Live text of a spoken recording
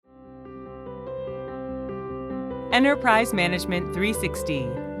Enterprise Management 360,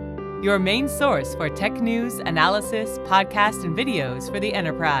 your main source for tech news, analysis, podcasts, and videos for the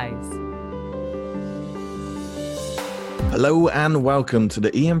enterprise. Hello and welcome to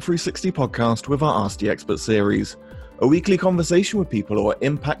the EM360 podcast with our Ask the Expert series, a weekly conversation with people who are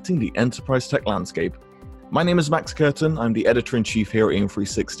impacting the enterprise tech landscape. My name is Max Curtin. I'm the editor-in-chief here at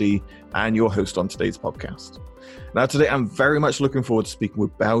EM360 and your host on today's podcast. Now, today I'm very much looking forward to speaking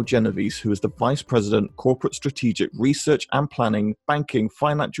with Bill Genovese, who is the Vice President, Corporate Strategic Research and Planning, Banking,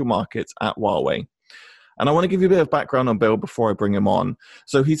 Financial Markets at Huawei. And I want to give you a bit of background on Bill before I bring him on.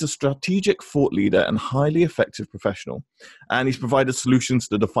 So he's a strategic thought leader and highly effective professional, and he's provided solutions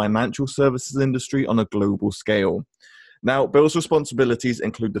to the financial services industry on a global scale. Now, Bill's responsibilities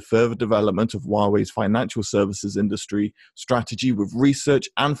include the further development of Huawei's financial services industry strategy with research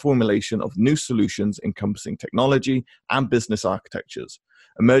and formulation of new solutions encompassing technology and business architectures,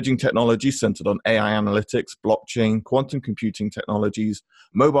 emerging technologies centered on AI analytics, blockchain, quantum computing technologies,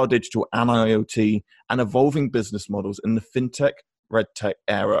 mobile digital and IoT, and evolving business models in the fintech, redtech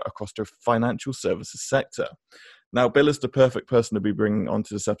era across the financial services sector. Now, Bill is the perfect person to be bringing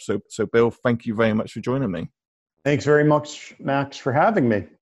onto this episode. So, Bill, thank you very much for joining me. Thanks very much, Max, for having me.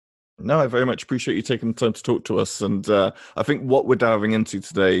 No, I very much appreciate you taking the time to talk to us. And I think what we're diving into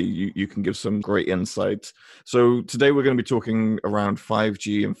today, you can give some great insight. So today we're going to be talking around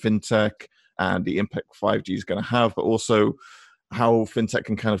 5G and fintech and the impact 5G is going to have, but also how fintech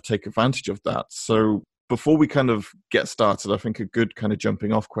can kind of take advantage of that. So before we kind of get started, I think a good kind of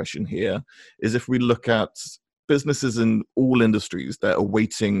jumping off question here is if we look at businesses in all industries that are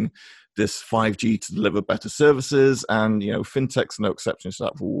awaiting this 5G to deliver better services, and fintech's no exception to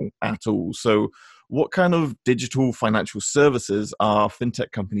that rule at all. So what kind of digital financial services are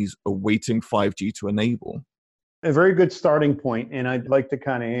fintech companies awaiting 5G to enable? A very good starting point, and I'd like to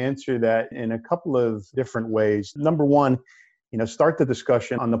kind of answer that in a couple of different ways. Number one, start the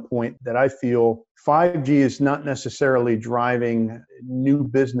discussion on the point that I feel 5G is not necessarily driving new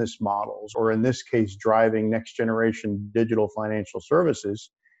business models, or in this case, driving next generation digital financial services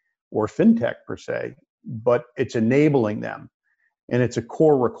or fintech per se, but it's enabling them. And it's a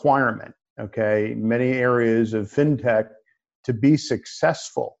core requirement, okay? Many areas of fintech to be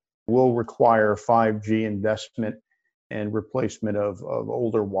successful will require 5G investment and replacement of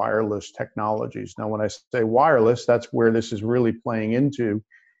older wireless technologies. Now, when I say wireless, that's where this is really playing into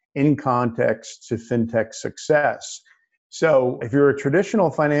in context to fintech success. So if you're a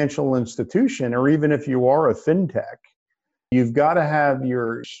traditional financial institution, or even if you are a fintech, you've got to have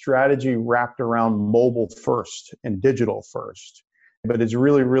your strategy wrapped around mobile first and digital first. But it's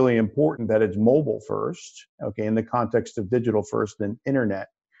really, really important that it's mobile first, okay, in the context of digital first and internet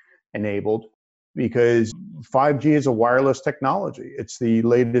enabled, because 5G is a wireless technology. It's the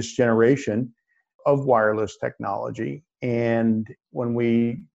latest generation of wireless technology. And when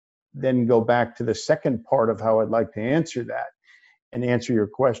we then go back to the second part of how I'd like to answer that and answer your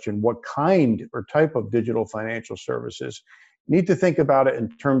question, what kind or type of digital financial services, you need to think about it in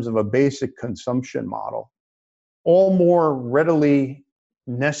terms of a basic consumption model, all more readily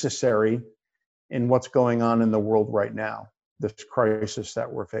necessary in what's going on in the world right now, this crisis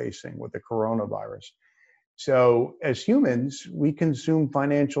that we're facing with the coronavirus. So as humans, we consume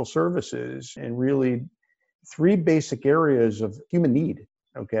financial services in really three basic areas of human need,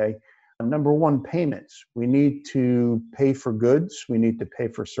 okay? Number one, payments. We need to pay for goods. We need to pay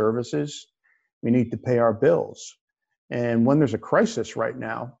for services. We need to pay our bills. And when there's a crisis right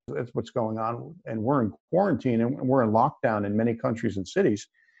now, that's what's going on, and we're in quarantine and we're in lockdown in many countries and cities,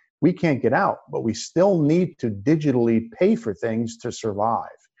 we can't get out, but we still need to digitally pay for things to survive.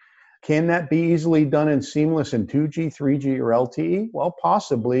 Can that be easily done and seamless in 2G, 3G, or LTE? Well,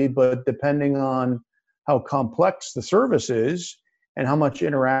 possibly, but depending on how complex the service is, and how much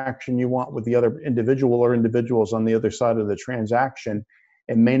interaction you want with the other individual or individuals on the other side of the transaction,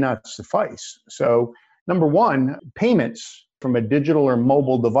 it may not suffice. So number one, payments from a digital or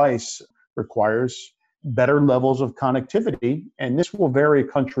mobile device requires better levels of connectivity, and this will vary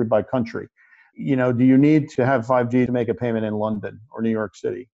country by country. Do you need to have 5G to make a payment in London or New York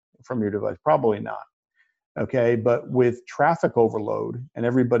City from your device? Probably not. Okay, but with traffic overload and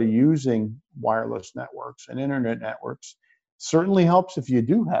everybody using wireless networks and internet networks, certainly helps if you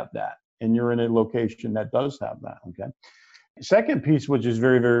do have that and you're in a location that does have that, okay? Second piece, which is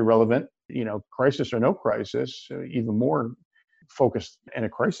very, very relevant, crisis or no crisis, even more focused in a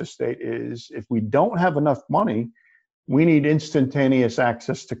crisis state, is if we don't have enough money, we need instantaneous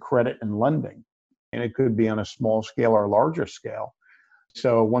access to credit and lending. And it could be on a small scale or larger scale.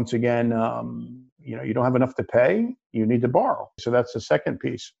 So once again, you don't have enough to pay, you need to borrow. So that's the second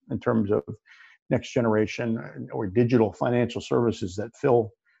piece in terms of next generation or digital financial services that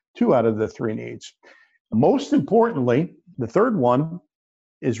fill two out of the three needs. Most importantly, the third one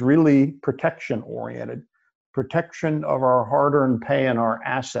is really protection oriented, protection of our hard-earned pay and our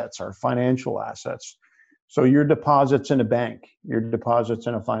assets, our financial assets. So your deposits in a bank, your deposits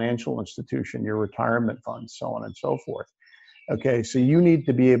in a financial institution, your retirement funds, so on and so forth. Okay, so you need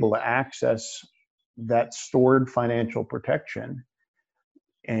to be able to access that stored financial protection,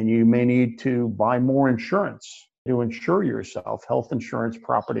 and you may need to buy more insurance to insure yourself, health insurance,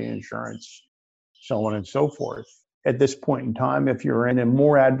 property insurance, so on and so forth. At this point in time, if you're in a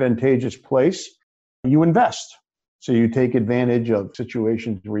more advantageous place, you invest. So you take advantage of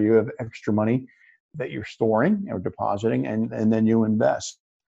situations where you have extra money that you're storing or depositing, and then you invest.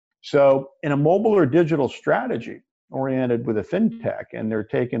 So in a mobile or digital strategy oriented with a fintech, and they're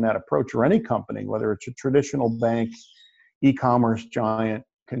taking that approach, or any company, whether it's a traditional bank, e-commerce giant,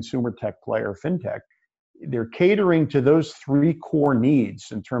 consumer tech player, fintech, they're catering to those three core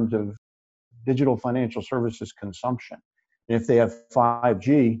needs in terms of digital financial services consumption. And if they have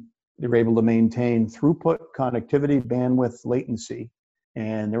 5G, they're able to maintain throughput, connectivity, bandwidth, latency,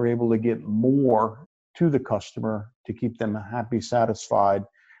 and they're able to get more to the customer to keep them happy, satisfied,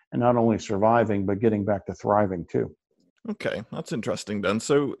 and not only surviving, but getting back to thriving too. Okay, that's interesting then.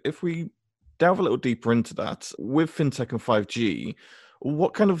 So if we delve a little deeper into that, with fintech and 5G,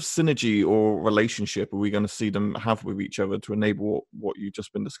 what kind of synergy or relationship are we going to see them have with each other to enable what you've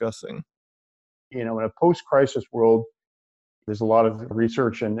just been discussing? In a post-crisis world, there's a lot of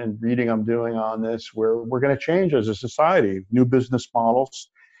research and reading I'm doing on this, where we're going to change as a society, new business models.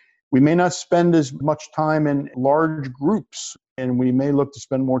 We may not spend as much time in large groups, and we may look to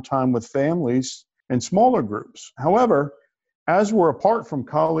spend more time with families and smaller groups. However, as we're apart from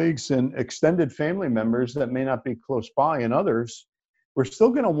colleagues and extended family members that may not be close by and others, we're still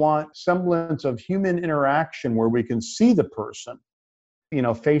going to want semblance of human interaction where we can see the person.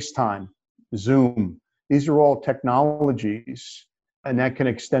 FaceTime, Zoom, these are all technologies, and that can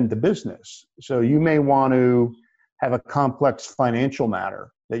extend to business. So you may want to have a complex financial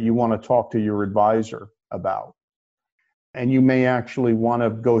matter that you want to talk to your advisor about. And you may actually want to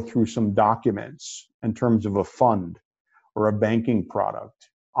go through some documents in terms of a fund or a banking product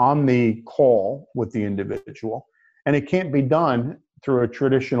on the call with the individual. And it can't be done through a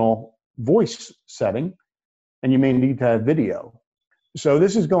traditional voice setting, and you may need to have video. So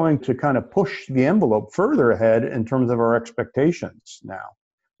this is going to kind of push the envelope further ahead in terms of our expectations now.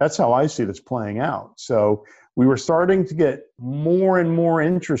 That's how I see this playing out. So we were starting to get more and more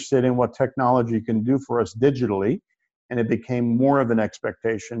interested in what technology can do for us digitally, and it became more of an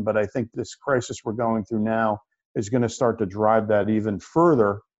expectation. But I think this crisis we're going through now is going to start to drive that even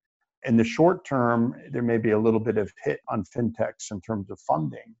further. In the short term, there may be a little bit of hit on fintechs in terms of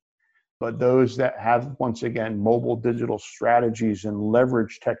funding. But those that have, once again, mobile digital strategies and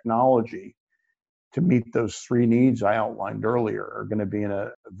leverage technology to meet those three needs I outlined earlier are going to be in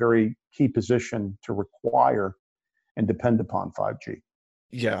a very key position to require and depend upon 5G.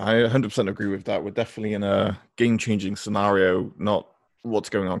 Yeah, I 100% agree with that. We're definitely in a game-changing scenario, not what's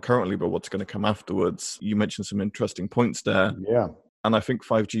going on currently, but what's going to come afterwards. You mentioned some interesting points there. Yeah. And I think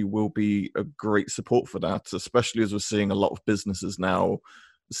 5G will be a great support for that, especially as we're seeing a lot of businesses now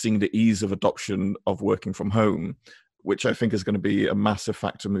seeing the ease of adoption of working from home, which I think is going to be a massive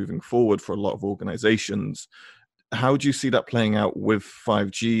factor moving forward for a lot of organizations. How do you see that playing out with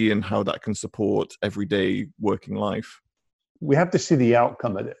 5G and how that can support everyday working life? We have to see the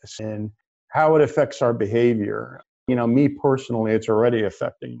outcome of this and how it affects our behavior. Me personally, it's already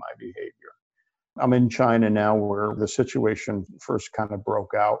affecting my behavior. I'm in China now where the situation first kind of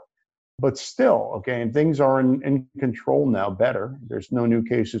broke out. But still, okay, and things are in control now better. There's no new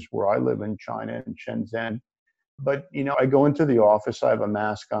cases where I live in China, in Shenzhen. But, I go into the office, I have a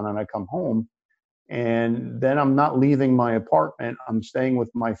mask on, and I come home. And then I'm not leaving my apartment. I'm staying with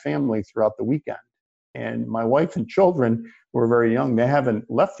my family throughout the weekend. And my wife and children were very young. They haven't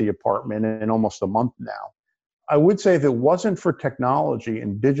left the apartment in almost a month now. I would say if it wasn't for technology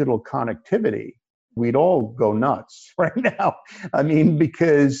and digital connectivity, we'd all go nuts right now.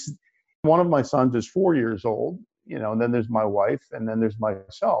 Because one of my sons is 4 years old, and then there's my wife, and then there's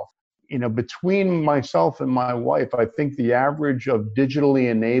myself. Between myself and my wife, I think the average of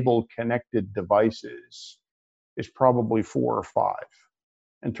digitally enabled connected devices is probably 4 or 5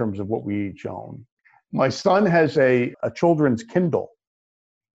 in terms of what we each own. My son has a children's Kindle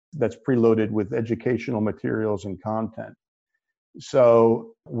that's preloaded with educational materials and content.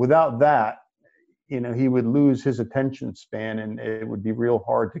 So without that, he would lose his attention span, and it would be real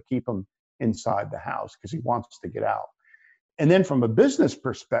hard to keep him inside the house because he wants to get out. And then from a business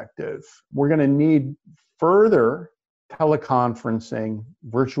perspective, we're going to need further teleconferencing,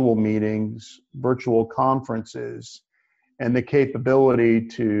 virtual meetings, virtual conferences, and the capability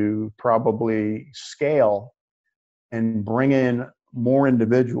to probably scale and bring in more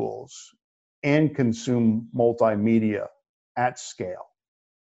individuals and consume multimedia at scale,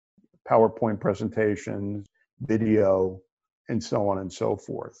 PowerPoint presentations, video, and so on and so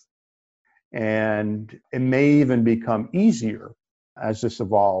forth. And it may even become easier as this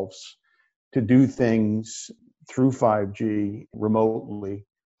evolves to do things through 5G remotely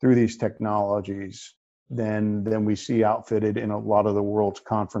through these technologies than we see outfitted in a lot of the world's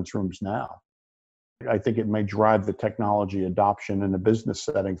conference rooms now. I think it may drive the technology adoption in a business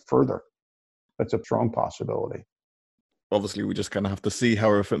setting further. That's a strong possibility. Obviously, we just kind of have to see how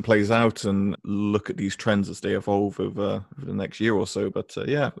everything plays out and look at these trends as they evolve over the next year or so. But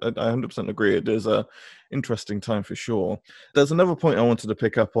yeah, I 100% agree. It is an interesting time for sure. There's another point I wanted to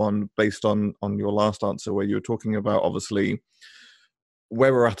pick up on based on your last answer, where you were talking about obviously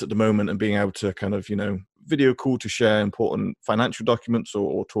where we're at the moment and being able to kind of, video call to share important financial documents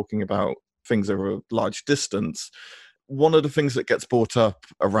or talking about things over a large distance. One of the things that gets brought up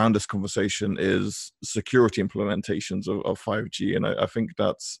around this conversation is security implementations of 5G. And I think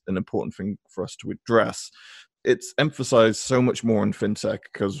that's an important thing for us to address. It's emphasized so much more in fintech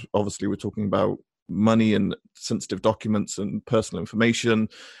because obviously we're talking about money and sensitive documents and personal information.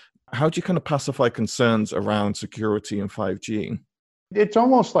 How do you kind of pacify concerns around security and 5G? It's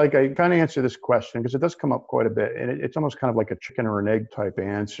almost like I kind of answer this question because it does come up quite a bit. And it's almost kind of like a chicken or an egg type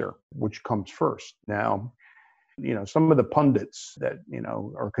answer, which comes first. Now, some of the pundits that,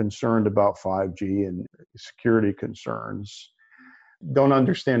 are concerned about 5G and security concerns don't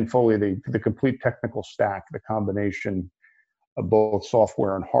understand fully the complete technical stack, the combination of both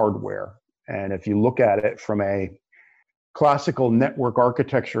software and hardware. And if you look at it from a classical network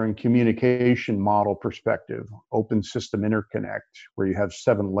architecture and communication model perspective, open system interconnect, where you have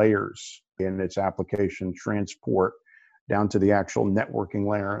 7 layers in its application transport down to the actual networking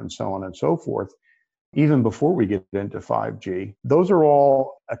layer and so on and so forth, even before we get into 5G, those are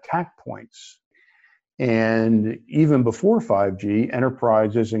all attack points. And even before 5G,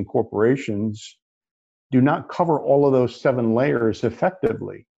 enterprises and corporations do not cover all of those 7 layers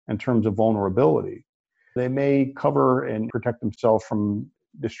effectively in terms of vulnerability. They may cover and protect themselves from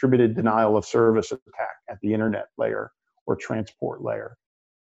distributed denial of service attack at the internet layer or transport layer.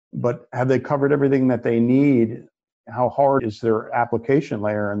 But have they covered everything that they need? How hard is their application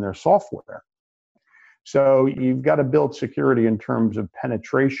layer and their software? So you've got to build security in terms of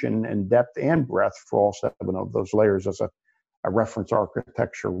penetration and depth and breadth for all 7 of those layers as a reference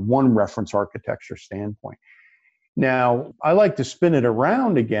architecture, one reference architecture standpoint. Now, I like to spin it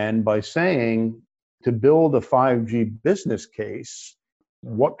around again by saying to build a 5G business case,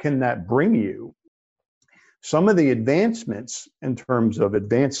 what can that bring you? Some of the advancements in terms of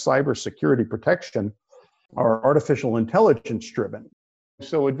advanced cybersecurity protection are artificial intelligence driven.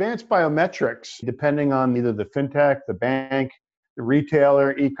 So advanced biometrics, depending on either the fintech, the bank, the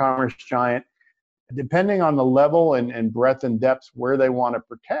retailer, e-commerce giant, depending on the level and breadth and depth where they want to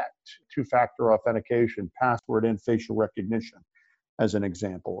protect, 2-factor authentication, password and facial recognition, as an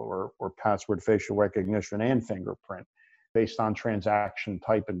example, or password, facial recognition, and fingerprint based on transaction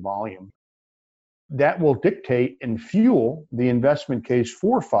type and volume. That will dictate and fuel the investment case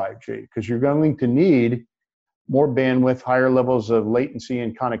for 5G because you're going to need more bandwidth, higher levels of latency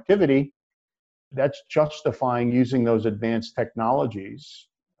and connectivity. That's justifying using those advanced technologies,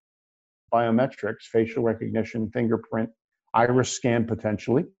 biometrics, facial recognition, fingerprint, iris scan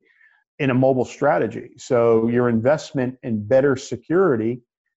potentially, in a mobile strategy. So your investment in better security,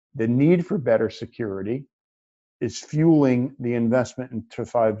 the need for better security, is fueling the investment into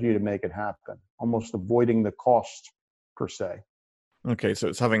 5G to make it happen, almost avoiding the cost per se. Okay, so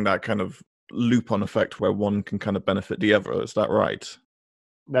it's having that kind of loop-on effect where one can kind of benefit the other. Is that right?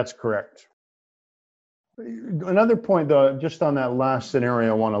 That's correct. Another point, though, just on that last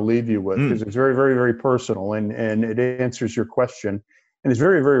scenario I want to leave you with, because it's very, very, very personal and it answers your question and it's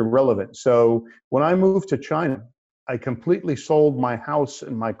very, very relevant. So when I moved to China, I completely sold my house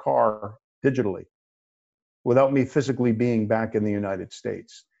and my car digitally without me physically being back in the United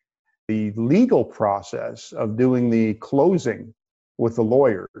States. The legal process of doing the closing with the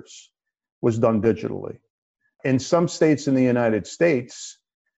lawyers was done digitally. In some states in the United States,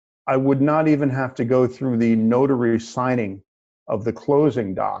 I would not even have to go through the notary signing of the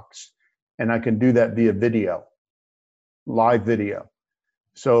closing docs, and I can do that via video, live video.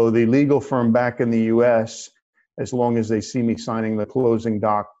 So the legal firm back in the US, as long as they see me signing the closing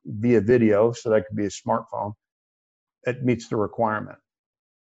doc via video, so that could be a smartphone, it meets the requirement.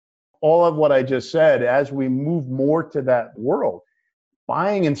 All of what I just said, as we move more to that world,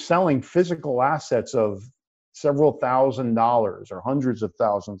 buying and selling physical assets of several $1,000s or hundreds of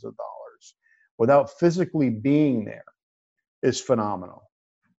thousands of dollars without physically being there is phenomenal.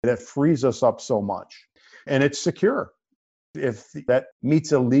 That frees us up so much. And it's secure. If that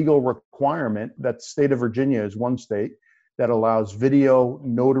meets a legal requirement, that state of Virginia is one state that allows video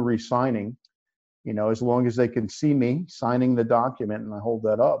notary signing. As long as they can see me signing the document and I hold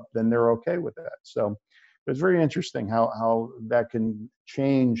that up, then they're okay with that. So it's very interesting how that can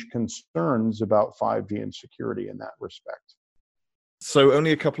change concerns about 5G and security in that respect. So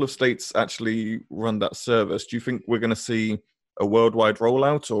only a couple of states actually run that service. Do you think we're going to see a worldwide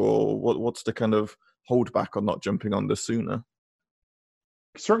rollout, or what's the kind of holdback on not jumping on this sooner?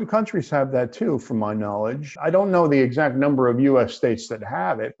 Certain countries have that too, from my knowledge. I don't know the exact number of US states that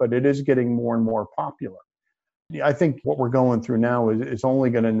have it, but it is getting more and more popular. I think what we're going through now is only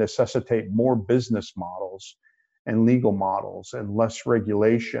going to necessitate more business models and legal models and less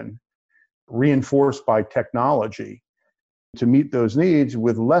regulation, reinforced by technology to meet those needs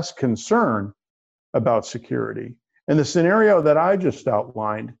with less concern about security. In the scenario that I just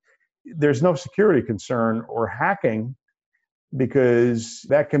outlined, there's no security concern or hacking, because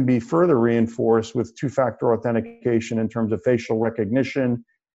that can be further reinforced with two-factor authentication in terms of facial recognition,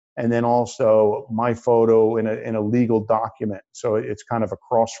 and then also my photo in a legal document. So it's kind of a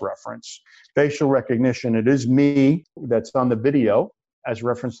cross-reference. Facial recognition, it is me that's on the video as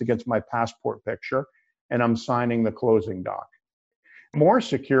referenced against my passport picture, and I'm signing the closing doc. More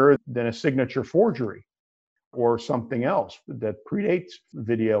secure than a signature forgery or something else that predates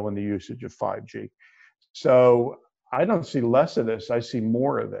video and the usage of 5G. So I don't see less of this, I see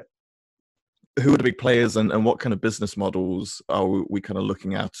more of it. Who are the big players, and what kind of business models are we kind of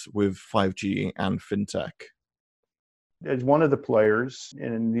looking at with 5G and fintech? As one of the players,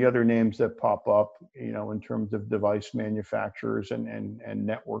 and the other names that pop up, in terms of device manufacturers and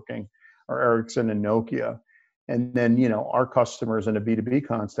networking, are Ericsson and Nokia. And then, our customers in a B2B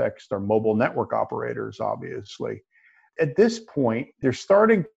context are mobile network operators, obviously. At this point, they're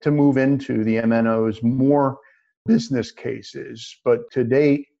starting to move into the MNOs more business cases, but to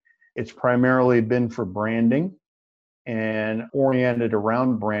date, it's primarily been for branding and oriented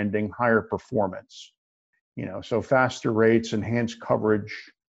around branding, higher performance. So faster rates, enhanced coverage,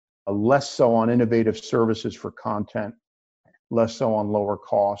 less so on innovative services for content, less so on lower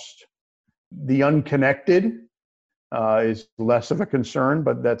cost. The unconnected is less of a concern,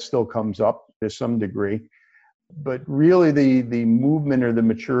 but that still comes up to some degree. But really the movement or the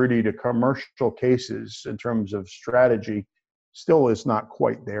maturity to commercial cases in terms of strategy still is not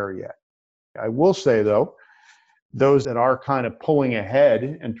quite there yet. I will say, though, those that are kind of pulling ahead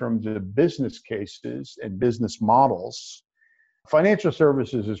in terms of business cases and business models, financial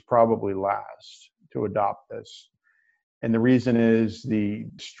services is probably last to adopt this. And the reason is the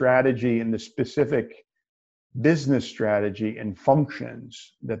strategy and the specific business strategy and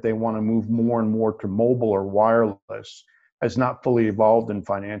functions that they want to move more and more to mobile or wireless has not fully evolved in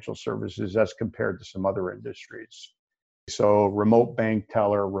financial services as compared to some other industries. So remote bank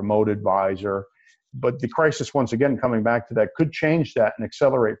teller, remote advisor, but the crisis, once again, coming back to that, could change that and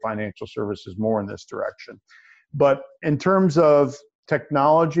accelerate financial services more in this direction. But in terms of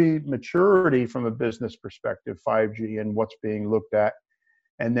technology maturity from a business perspective, 5G and what's being looked at,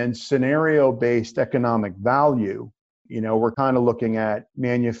 and then scenario-based economic value, we're kind of looking at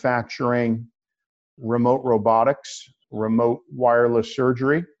manufacturing, remote robotics, remote wireless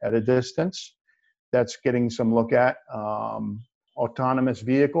surgery at a distance. That's getting some look at. Autonomous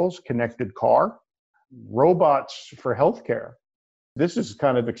vehicles, connected car, robots for healthcare. This is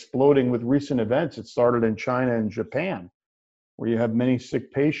kind of exploding with recent events. It started in China and Japan, where you have many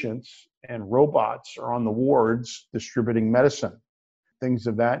sick patients and robots are on the wards distributing medicine, things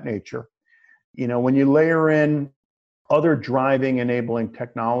of that nature. When you layer in other driving enabling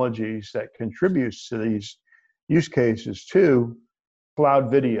technologies that contributes to these use cases too, cloud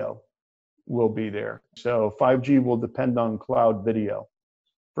video will be there. So 5G will depend on cloud video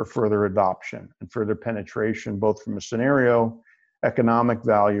for further adoption and further penetration, both from a scenario, economic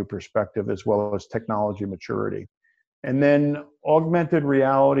value perspective, as well as technology maturity. And then augmented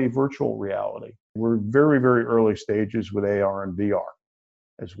reality, virtual reality. We're very, very early stages with AR and VR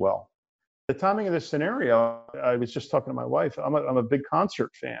as well. The timing of this scenario, I was just talking to my wife, I'm a big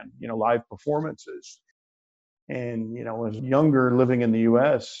concert fan, live performances. And, when I was younger, living in the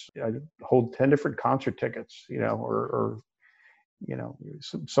US, I'd hold 10 different concert tickets, or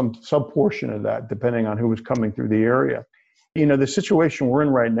some sub portion of that, depending on who was coming through the area. The situation we're in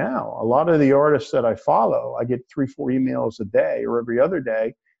right now, a lot of the artists that I follow, I get 3, 4 emails a day or every other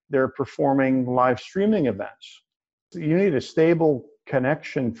day. They're performing live streaming events. So you need a stable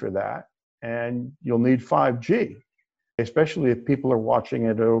connection for that, and you'll need 5G, especially if people are watching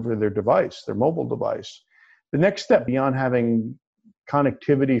it over their device, their mobile device. The next step beyond having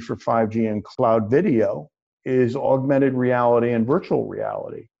connectivity for 5G and cloud video is augmented reality and virtual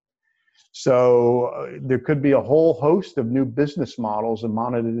reality. So there could be a whole host of new business models and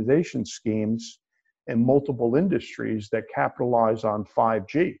monetization schemes in multiple industries that capitalize on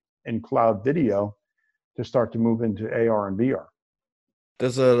 5G and cloud video to start to move into AR and VR.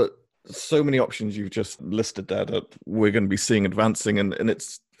 There's so many options you've just listed there that we're going to be seeing advancing, and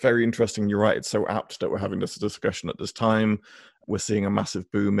it's very interesting. You're right, it's so apt that we're having this discussion at this time. We're seeing a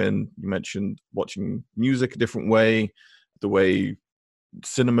massive boom in, you mentioned, watching music a different way, the way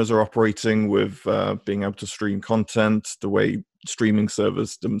cinemas are operating with being able to stream content, the way streaming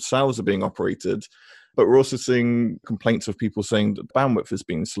servers themselves are being operated. But we're also seeing complaints of people saying that the bandwidth is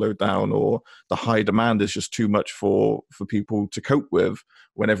being slowed down, or the high demand is just too much for people to cope with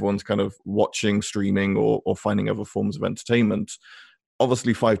when everyone's kind of watching, streaming, or finding other forms of entertainment.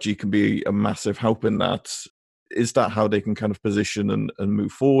 Obviously, 5G can be a massive help in that. Is that how they can kind of position and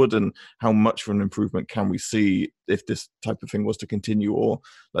move forward? And how much of an improvement can we see if this type of thing was to continue, or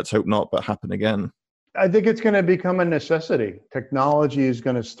let's hope not, but happen again? I think it's going to become a necessity. Technology is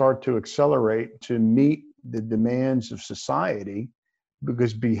going to start to accelerate to meet the demands of society,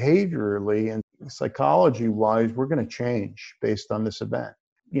 because behaviorally and psychology-wise, we're going to change based on this event.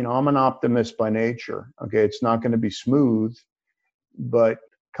 I'm an optimist by nature. Okay, it's not going to be smooth, but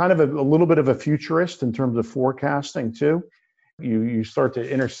kind of a little bit of a futurist in terms of forecasting too. You start to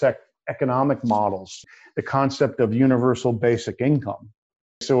intersect economic models, the concept of universal basic income.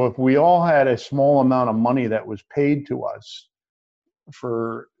 So if we all had a small amount of money that was paid to us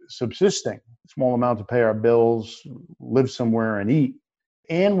for subsisting, a small amount to pay our bills, live somewhere and eat,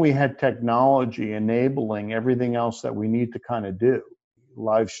 and we had technology enabling everything else that we need to kind of do,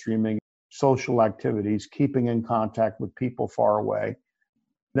 live streaming, social activities, keeping in contact with people far away,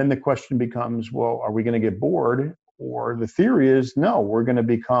 then the question becomes, well, are we going to get bored? Or the theory is, no, we're going to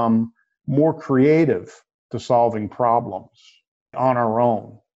become more creative to solving problems on our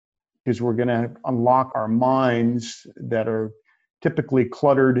own, because we're going to unlock our minds that are typically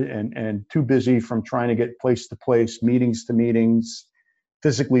cluttered and too busy from trying to get place to place, meetings to meetings,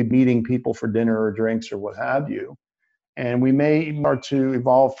 physically meeting people for dinner or drinks or what have you. And we may start to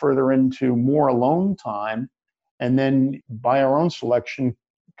evolve further into more alone time, and then by our own selection,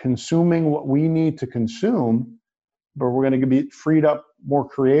 consuming what we need to consume, but we're going to be freed up more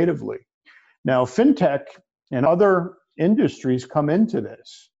creatively. Now, fintech and other industries come into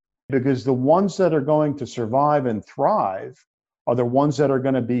this, because the ones that are going to survive and thrive are the ones that are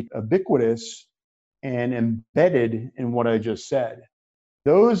going to be ubiquitous and embedded in what I just said.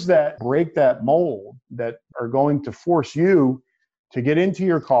 Those that break that mold, that are going to force you to get into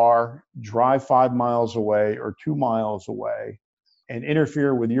your car, drive 5 miles away or 2 miles away, and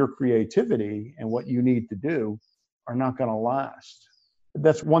interfere with your creativity and what you need to do, are not going to last.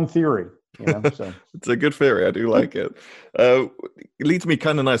 That's one theory. So. It's a good theory. I do like it. It leads me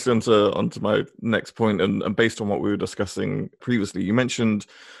kind of nicely onto my next point, and based on what we were discussing previously, you mentioned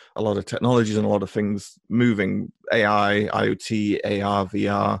a lot of technologies and a lot of things moving: AI, IoT, AR,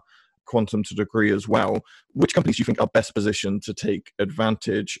 VR, quantum to a degree as well. Which companies do you think are best positioned to take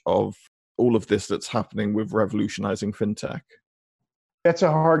advantage of all of this that's happening with revolutionizing fintech? That's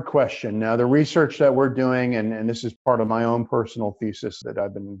a hard question. Now, the research that we're doing, and this is part of my own personal thesis that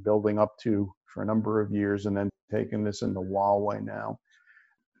I've been building up to for a number of years and then taking this into Huawei now.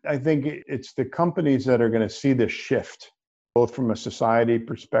 I think it's the companies that are going to see this shift, both from a society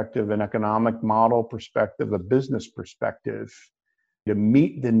perspective, an economic model perspective, a business perspective, to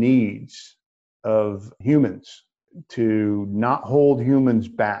meet the needs of humans, to not hold humans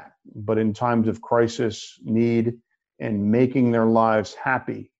back, but in times of crisis, need, and making their lives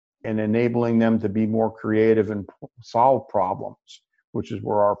happy and enabling them to be more creative and solve problems, which is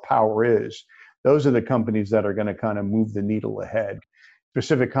where our power is. Those are the companies that are going to kind of move the needle ahead.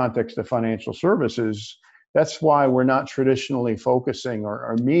 Specific context of financial services, that's why we're not traditionally focusing,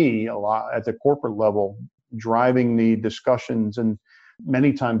 or me a lot at the corporate level, driving the discussions and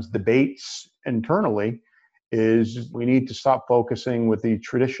many times debates internally, is we need to stop focusing with the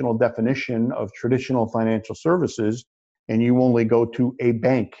traditional definition of traditional financial services, and you only go to a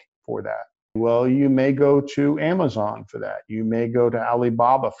bank for that. Well, you may go to Amazon for that. You may go to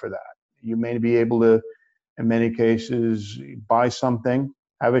Alibaba for that. You may be able to, in many cases, buy something,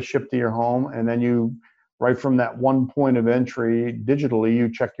 have it shipped to your home, and then you right from that one point of entry digitally. You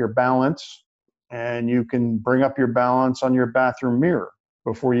check your balance, and you can bring up your balance on your bathroom mirror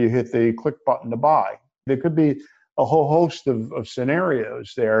before you hit the click button to buy. There could be a whole host of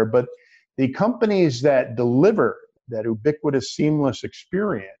scenarios there, but the companies that deliver that ubiquitous, seamless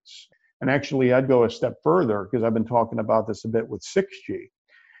experience, and actually I'd go a step further because I've been talking about this a bit with 6G.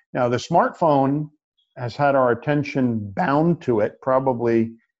 Now, the smartphone has had our attention bound to it,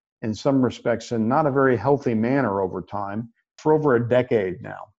 probably in some respects in not a very healthy manner over time, for over a decade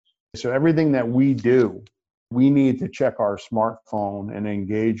now. So everything that we do, we need to check our smartphone and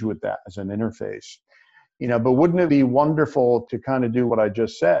engage with that as an interface. But wouldn't it be wonderful to kind of do what I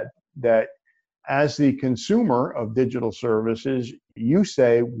just said, that as the consumer of digital services, you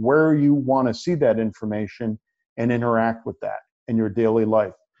say where you want to see that information and interact with that in your daily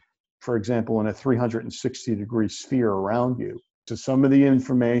life. For example, in a 360-degree sphere around you. So some of the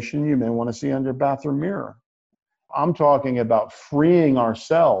information you may want to see on your bathroom mirror. I'm talking about freeing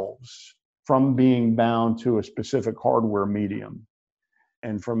ourselves from being bound to a specific hardware medium.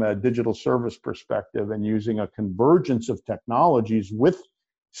 And from a digital service perspective, and using a convergence of technologies with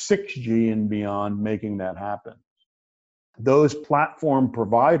 6G and beyond, making that happen. Those platform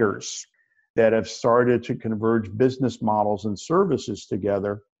providers that have started to converge business models and services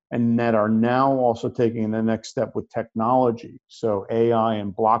together, and that are now also taking the next step with technology. So AI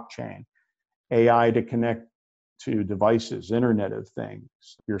and blockchain, AI to connect to devices, Internet of Things,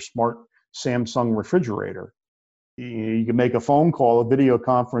 your smart Samsung refrigerator. You can make a phone call, a video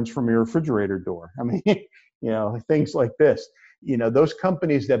conference from your refrigerator door. I mean, things like this. Those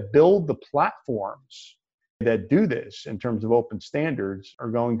companies that build the platforms that do this in terms of open standards are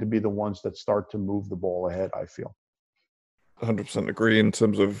going to be the ones that start to move the ball ahead, I feel. 100% agree in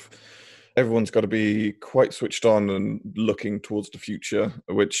terms of everyone's got to be quite switched on and looking towards the future,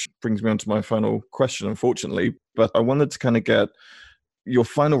 which brings me on to my final question, unfortunately. But I wanted to kind of get your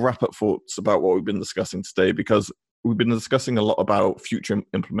final wrap-up thoughts about what we've been discussing today, because we've been discussing a lot about future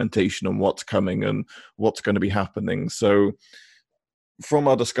implementation and what's coming and what's going to be happening. So from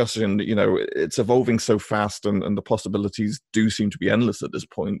our discussion, it's evolving so fast and the possibilities do seem to be endless at this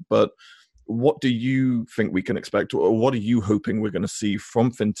point. But what do you think we can expect, or what are you hoping we're going to see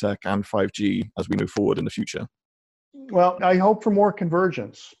from fintech and 5G as we move forward in the future? Well, I hope for more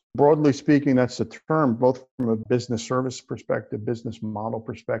convergence. Broadly speaking, that's the term, both from a business service perspective, business model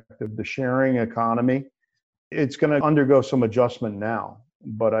perspective, the sharing economy. It's going to undergo some adjustment now,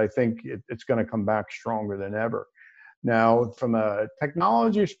 but I think it's going to come back stronger than ever. Now, from a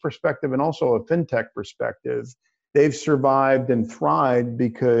technology perspective and also a fintech perspective, they've survived and thrived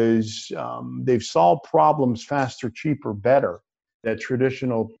because they've solved problems faster, cheaper, better that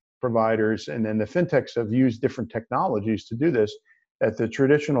traditional providers, and then the fintechs have used different technologies to do this that the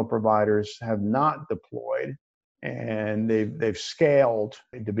traditional providers have not deployed, and they've scaled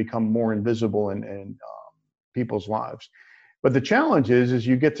to become more invisible in people's lives. But the challenge is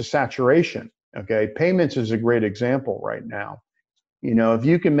you get to saturation. Okay, payments is a great example right now. If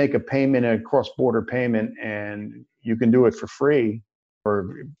you can make a payment, a cross-border payment, and you can do it for free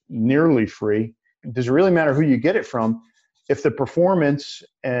or nearly free, does it really matter who you get it from if the performance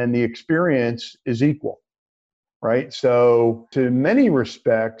and the experience is equal, right? So to many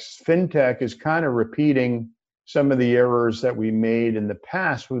respects, fintech is kind of repeating some of the errors that we made in the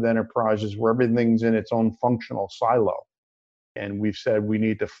past with enterprises where everything's in its own functional silo. And we've said we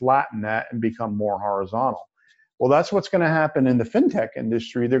need to flatten that and become more horizontal. Well, that's what's going to happen in the fintech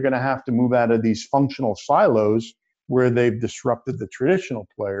industry. They're going to have to move out of these functional silos where they've disrupted the traditional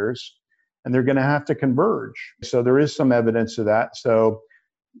players, and they're going to have to converge. So there is some evidence of that. So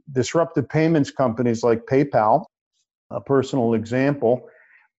disruptive payments companies like PayPal, a personal example,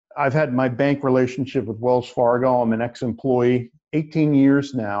 I've had my bank relationship with Wells Fargo. I'm an ex-employee, 18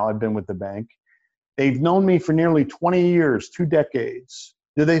 years now I've been with the bank. They've known me for nearly 20 years, 2 decades.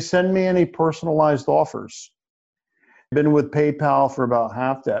 Do they send me any personalized offers? Been with PayPal for about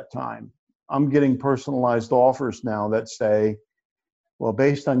half that time. I'm getting personalized offers now that say, well,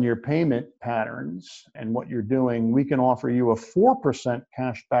 based on your payment patterns and what you're doing, we can offer you a 4%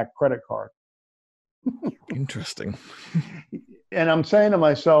 cashback credit card. Interesting. And I'm saying to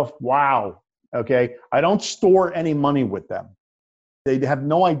myself, wow, okay, I don't store any money with them. They have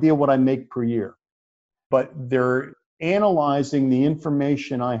no idea what I make per year, but they're analyzing the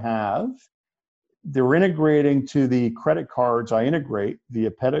information I have. They're integrating to the credit cards I integrate via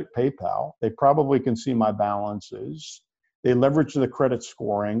PayPal. They probably can see my balances. They leverage the credit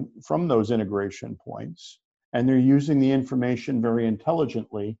scoring from those integration points, and they're using the information very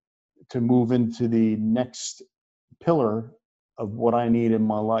intelligently to move into the next pillar of what I need in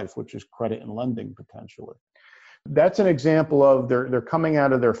my life, which is credit and lending potentially. That's an example of they're coming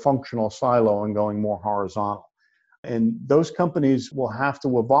out of their functional silo and going more horizontal. And those companies will have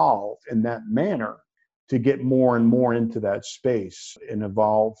to evolve in that manner to get more and more into that space and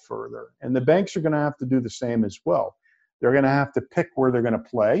evolve further. And the banks are going to have to do the same as well. They're going to have to pick where they're going to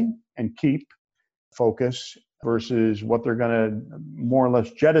play and keep focus versus what they're going to more or less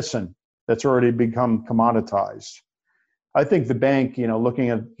jettison that's already become commoditized. I think the bank,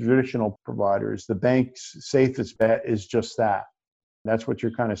 looking at traditional providers, the bank's safest bet is just that. That's what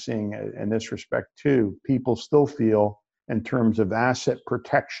you're kind of seeing in this respect too. People still feel in terms of asset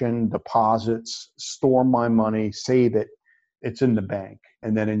protection, deposits, store my money, save it, it's in the bank.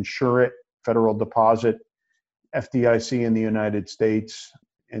 And then insure it, federal deposit, FDIC in the United States.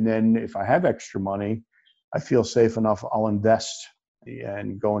 And then if I have extra money, I feel safe enough, I'll invest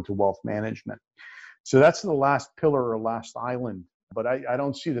and go into wealth management. So that's the last pillar or last island. But I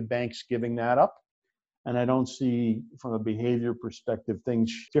don't see the banks giving that up. And I don't see, from a behavior perspective, things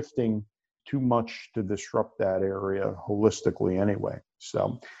shifting too much to disrupt that area holistically anyway.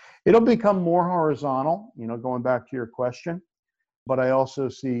 So it'll become more horizontal, going back to your question. But I also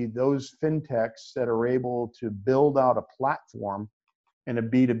see those fintechs that are able to build out a platform in a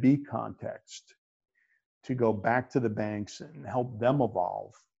B2B context to go back to the banks and help them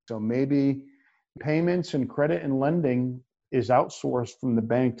evolve. So maybe payments and credit and lending is outsourced from the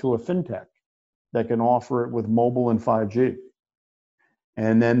bank to a fintech that can offer it with mobile and 5G.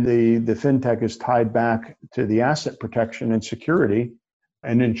 And then the fintech is tied back to the asset protection and security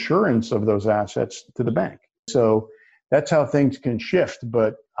and insurance of those assets to the bank. So that's how things can shift.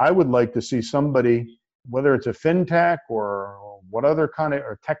 But I would like to see somebody, whether it's a fintech or what other kind of,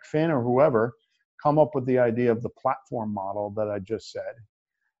 or TechFin or whoever, come up with the idea of the platform model that I just said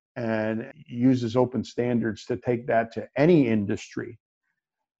and uses open standards to take that to any industry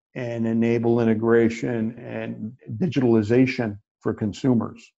and enable integration and digitalization for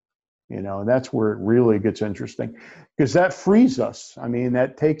consumers. That's where it really gets interesting because that frees us. I mean,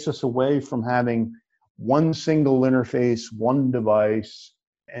 that takes us away from having one single interface, one device,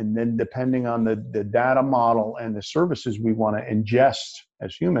 and then depending on the data model and the services we want to ingest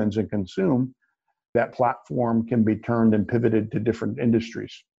as humans and consume, that platform can be turned and pivoted to different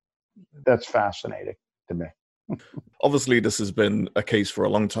industries. That's fascinating to me. Obviously, this has been a case for a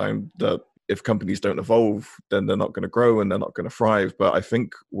long time that if companies don't evolve, then they're not going to grow and they're not going to thrive. But I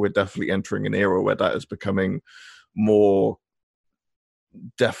think we're definitely entering an era where that is becoming more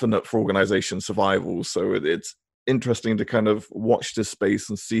definite for organization survival. So it's interesting to kind of watch this space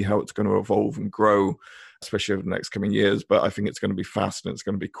and see how it's going to evolve and grow, especially over the next coming years. But I think it's going to be fast and it's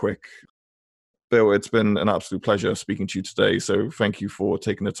going to be quick. Bill, it's been an absolute pleasure speaking to you today. So thank you for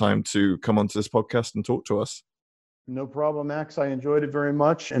taking the time to come onto this podcast and talk to us. No problem, Max. I enjoyed it very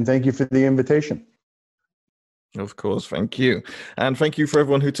much. And thank you for the invitation. Of course. Thank you. And thank you for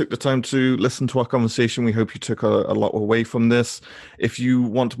everyone who took the time to listen to our conversation. We hope you took a lot away from this. If you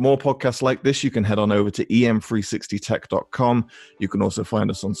want more podcasts like this, you can head on over to em360tech.com. You can also find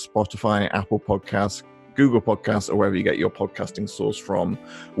us on Spotify, Apple Podcasts, Google Podcasts, or wherever you get your podcasting source from.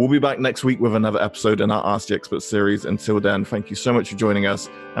 We'll be back next week with another episode in our Ask the Expert series. Until then, thank you so much for joining us,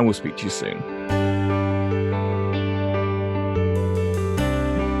 and we'll speak to you soon.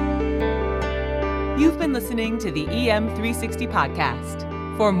 You've been listening to the EM360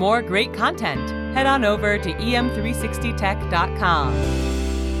 podcast. For more great content, head on over to em360tech.com.